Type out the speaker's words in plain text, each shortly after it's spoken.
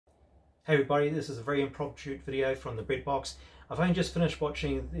Hey everybody, this is a very impromptu video from the Breadbox. I've only just finished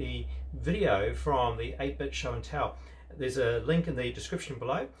watching the video from the 8-bit show and tell. There's a link in the description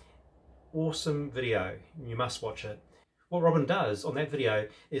below. Awesome video, you must watch it. What Robin does on that video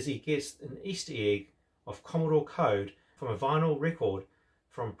is he gets an Easter egg of Commodore code from a vinyl record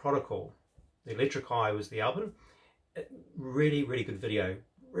from Protocol. The Electric Eye was the album. Really good video,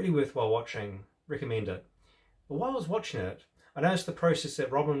 really worthwhile watching, recommend it. But while I was watching it, I noticed the process that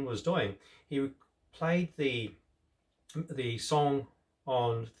Robin was doing. He played the song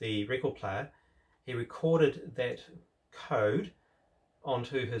on the record player, he recorded that code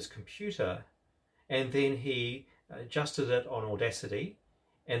onto his computer, and then he adjusted it on Audacity,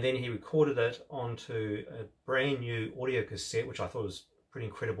 and then he recorded it onto a brand new audio cassette, which I thought was pretty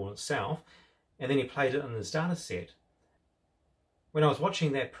incredible in itself, and then he played it in his data set. When I was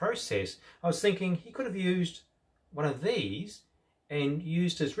watching that process, I was thinking he could have used one of these and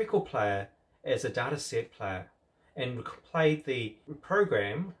used his record player as a data set player and played the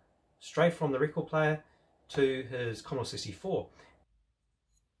program straight from the record player to his Commodore 64.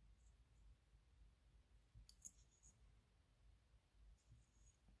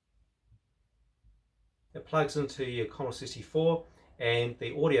 It plugs into your Commodore 64 and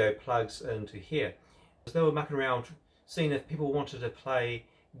the audio plugs into here. As they were mucking around seeing if people wanted to play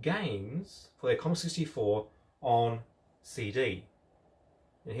games for their Commodore 64 on CD.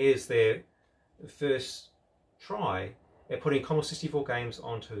 And here's their first try at putting Commodore 64 games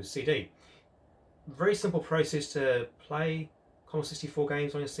onto a CD. Very simple process to play Commodore 64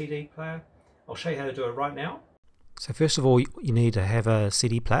 games on your CD player. I'll show you how to do it right now. So first of all, you need to have a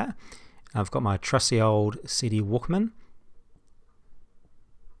CD player. I've got my trusty old CD Walkman.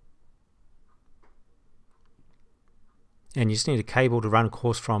 And you just need a cable to run, of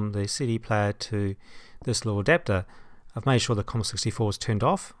course, from the CD player to this little adapter. I've made sure the Commodore 64 is turned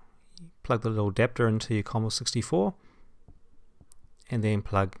off. Plug the little adapter into your Commodore 64 and then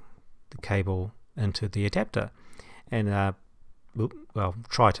plug the cable into the adapter. And well,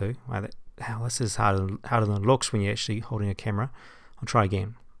 try to. Wow, this is harder than it looks when you're actually holding a camera. I'll try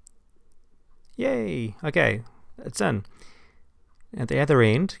again. Yay! Okay, it's in. At the other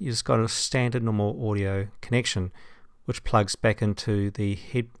end, you just got a standard normal audio connection, which plugs back into the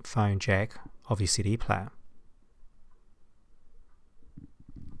headphone jack of your CD player.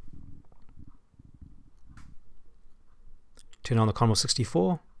 Turn on the Commodore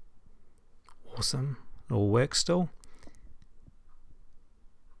 64. Awesome. It all works still.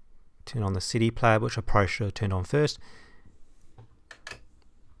 Turn on the CD player, which I probably should have turned on first.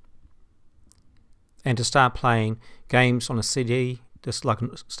 And to start playing games on a CD, just like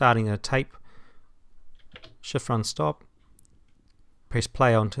starting a tape, shift run stop, press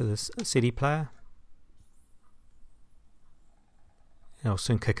play onto the CD player. It'll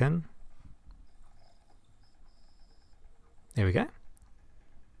soon kick in. There we go.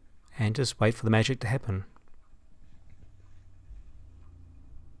 And just wait for the magic to happen.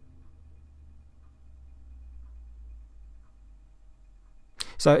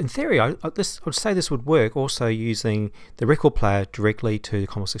 So in theory, I would say this would work also using the record player directly to the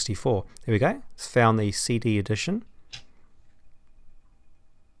Commodore 64. There we go. It's found the CD edition.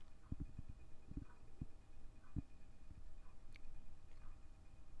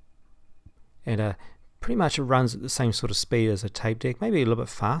 And pretty much it runs at the same sort of speed as a tape deck, maybe a little bit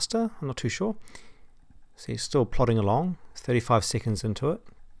faster, I'm not too sure. See, it's still plodding along, 35 seconds into it.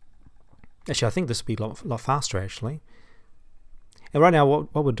 Actually, I think this would be a lot faster actually. And right now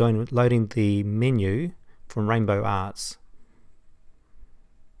what we're doing is loading the menu from Rainbow Arts.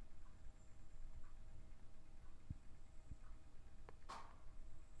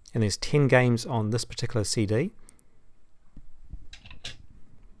 And there's 10 games on this particular CD.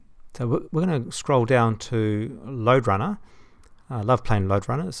 So we're going to scroll down to Load Runner. I love playing Load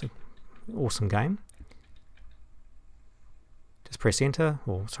Runner, it's an awesome game. Just press enter,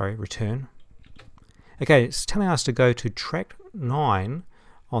 or sorry, return. Okay, it's telling us to go to track 9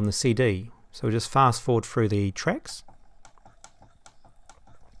 on the CD. So we'll just fast forward through the tracks.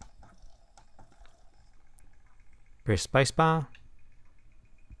 Press spacebar.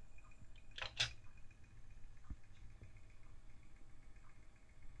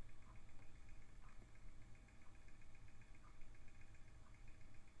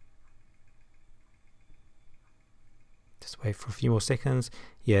 Just wait for a few more seconds.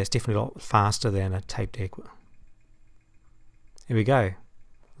 Yeah, it's definitely a lot faster than a tape deck. Here we go.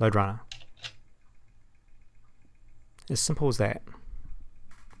 Load Runner. As simple as that.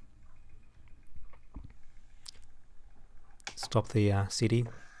 Stop the CD.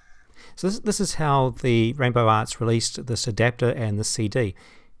 So this is how the Rainbow Arts released this adapter and the CD.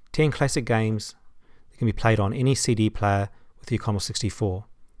 10 classic games that can be played on any CD player with your Commodore 64.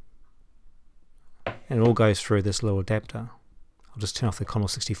 And it all goes through this little adapter. I'll just turn off the Commodore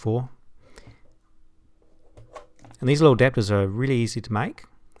 64. And these little adapters are really easy to make.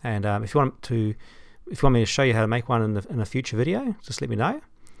 And if you want me to show you how to make one in a future video, just let me know.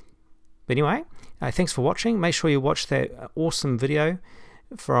 But anyway, thanks for watching. Make sure you watch that awesome video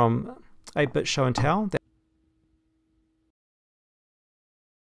from 8-Bit Show and Tell.